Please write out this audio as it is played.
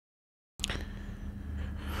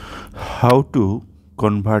How to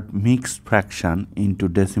convert mixed fraction into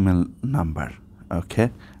decimal number.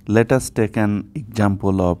 Okay, let us take an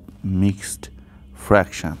example of mixed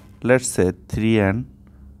fraction. Let's say 3 and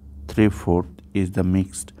 3/4 is the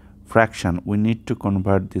mixed fraction. We need to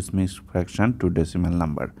convert this mixed fraction to decimal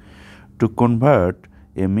number. To convert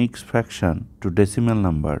a mixed fraction to decimal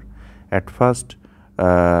number, at first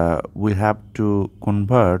we have to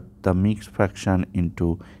convert the mixed fraction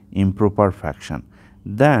into improper fraction.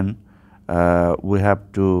 Then we have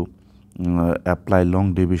to apply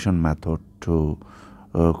long division method to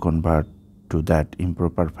convert to that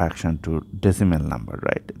improper fraction to decimal number,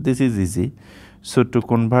 right? This is easy. So to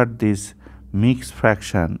convert this mixed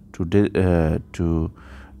fraction to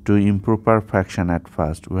improper fraction, at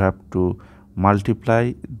first we have to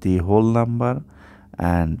multiply the whole number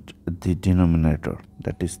and the denominator,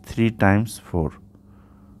 that is 3 times 4,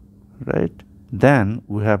 right? Then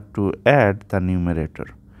we have to add the numerator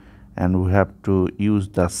and we have to use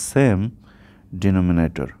the same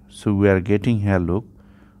denominator. So we are getting here, look,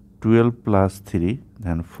 12 plus 3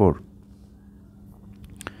 then 4.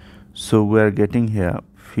 So we are getting here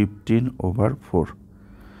 15 over 4.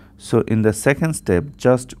 So in the second step,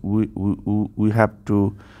 just we have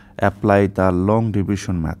to apply the long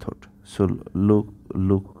division method. So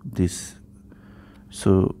look this.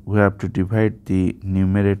 So we have to divide the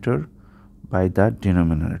numerator by the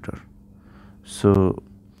denominator. So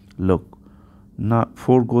look, now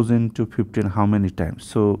 4 goes into 15 how many times?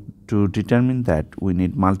 So to determine that, we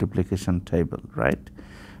need multiplication table, right?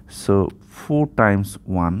 So 4 times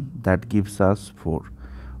 1, that gives us 4.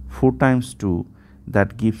 4 times 2,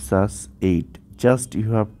 that gives us 8. Just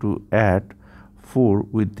you have to add 4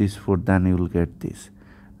 with this 4, then you will get this.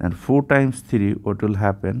 And 4 times 3, what will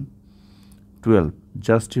happen? 12.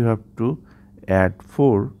 Just you have to add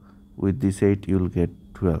 4 with this 8, you will get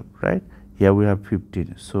 12, right? Here we have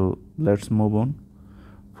 15. So let's move on.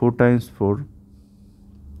 4 times 4,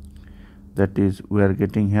 that is, we are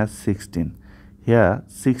getting here 16. Here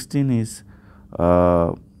 16 is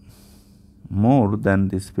more than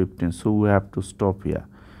this 15, so we have to stop here.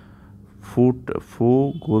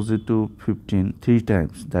 4 goes into 15 3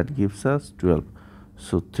 times, that gives us 12.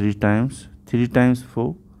 So 3 times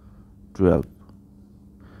 4, 12.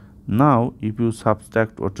 Now if you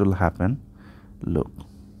subtract, what will happen? Look,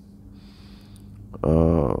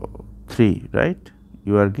 3, right?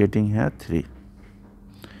 You are getting here 3.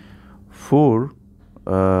 4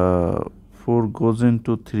 goes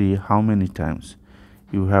into 3 how many times?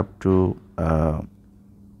 You have to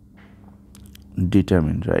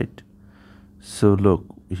determine, right? So look,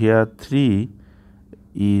 here 3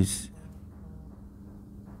 is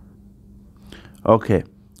okay.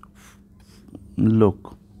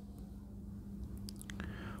 Look,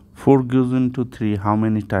 4 goes into 3 how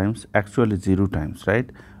many times? Actually 0 times,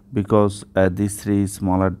 right? Because this 3 is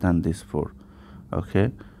smaller than this 4.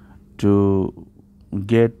 Okay, to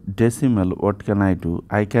get decimal, what can I do?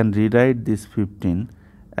 I can rewrite this 15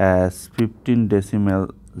 as 15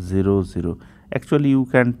 decimal 00. Actually you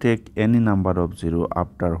can take any number of 0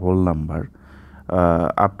 after whole number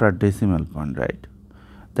after decimal point, right?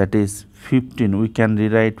 That is 15. We can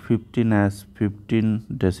rewrite 15 as 15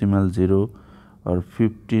 decimal 0 or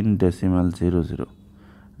 15 decimal 00,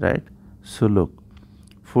 right? So look,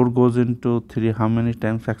 4 goes into 3 how many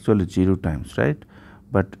times? Actually 0 times, right?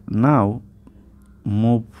 But now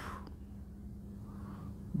move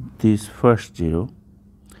this first 0.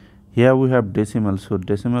 Here we have decimal, so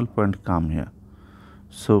decimal point come here.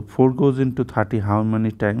 So 4 goes into 30 how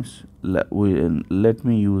many times? Let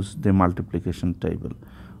me use the multiplication table.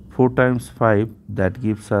 4 times 5, that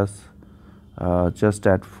gives us just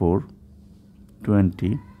add 4,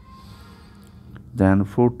 20. Then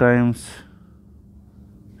 4 times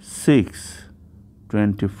 6,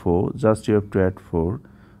 24. Just you have to add 4.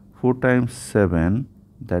 4 times 7,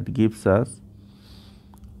 that gives us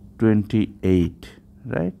 28,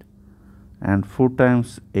 right? And 4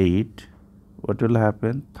 times 8, what will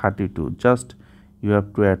happen? 32. Just you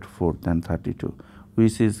have to add 4, then 32,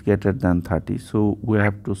 which is greater than 30. So we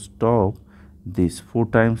have to stop this. 4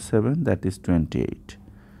 times 7, that is 28.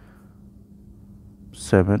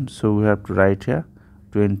 7. So we have to write here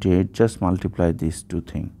 28. Just multiply these two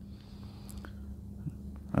things.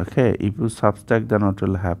 Okay, if you subtract, then what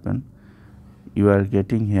will happen? You are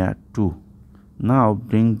getting here 2. Now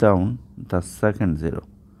bring down the second 0.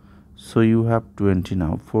 So you have 20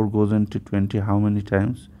 now. 4 goes into 20 how many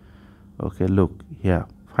times? Okay, look here,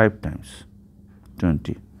 5 times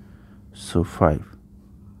 20. So 5,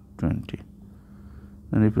 20.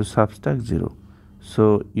 And if you subtract 0,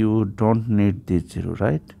 so you don't need this 0,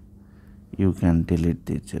 right? You can delete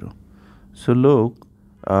this 0. So look,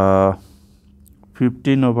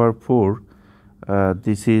 15 over 4,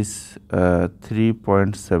 this is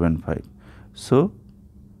 3.75. So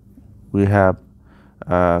we have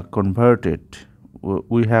converted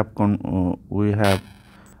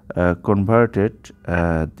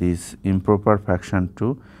this improper fraction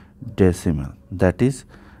to decimal, that is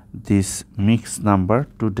this mixed number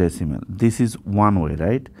to decimal. This is one way,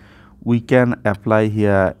 right? We can apply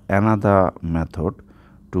here another method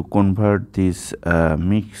to convert this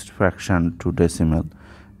mixed fraction to decimal,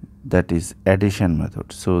 that is addition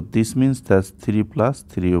method. So this means that's 3 plus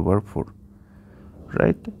 3 over 4,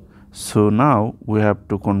 right? So now we have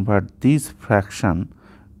to convert this fraction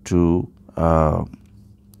to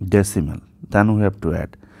decimal, then we have to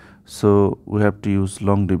add. So we have to use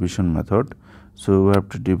long division method. So we have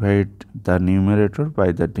to divide the numerator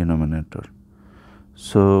by the denominator.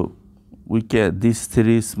 So we can, this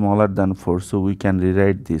 3 is smaller than 4, so we can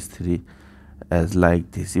rewrite this 3 as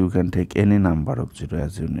like this. You can take any number of 0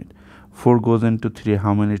 as you need. 4 goes into 3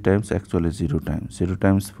 how many times? Actually 0 times. 0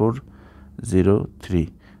 times 4, 0, 3.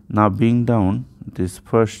 Now bring down this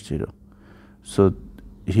first 0. So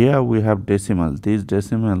here we have decimal. This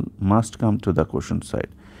decimal must come to the quotient side.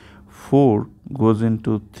 4 goes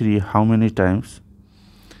into 3 how many times?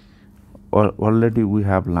 Already we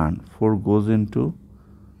have learned 4 goes into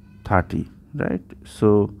 30, right?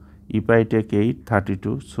 So if I take 8,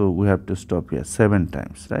 32, so we have to stop here 7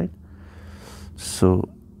 times, right? So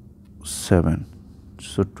 7,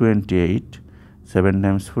 so 28, 7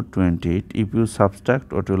 times 4, 28. If you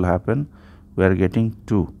subtract, what will happen? We are getting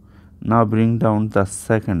 2. Now bring down the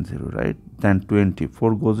second 0, right? Then 20.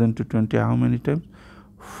 4 goes into 20 how many times?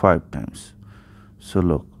 5 times. So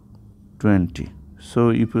look, 20. So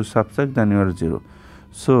if you subtract, then you are 0.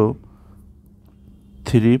 So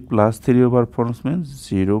 3 plus 3 over 4 means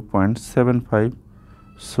 0.75.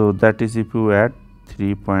 So that is, if you add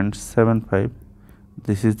 3.75,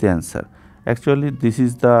 this is the answer. Actually, this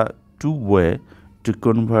is the two way to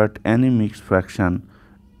convert any mixed fraction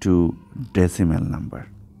to decimal number.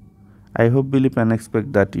 I hope, believe and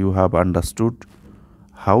expect that you have understood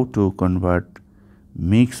how to convert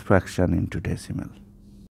mixed fraction into decimal.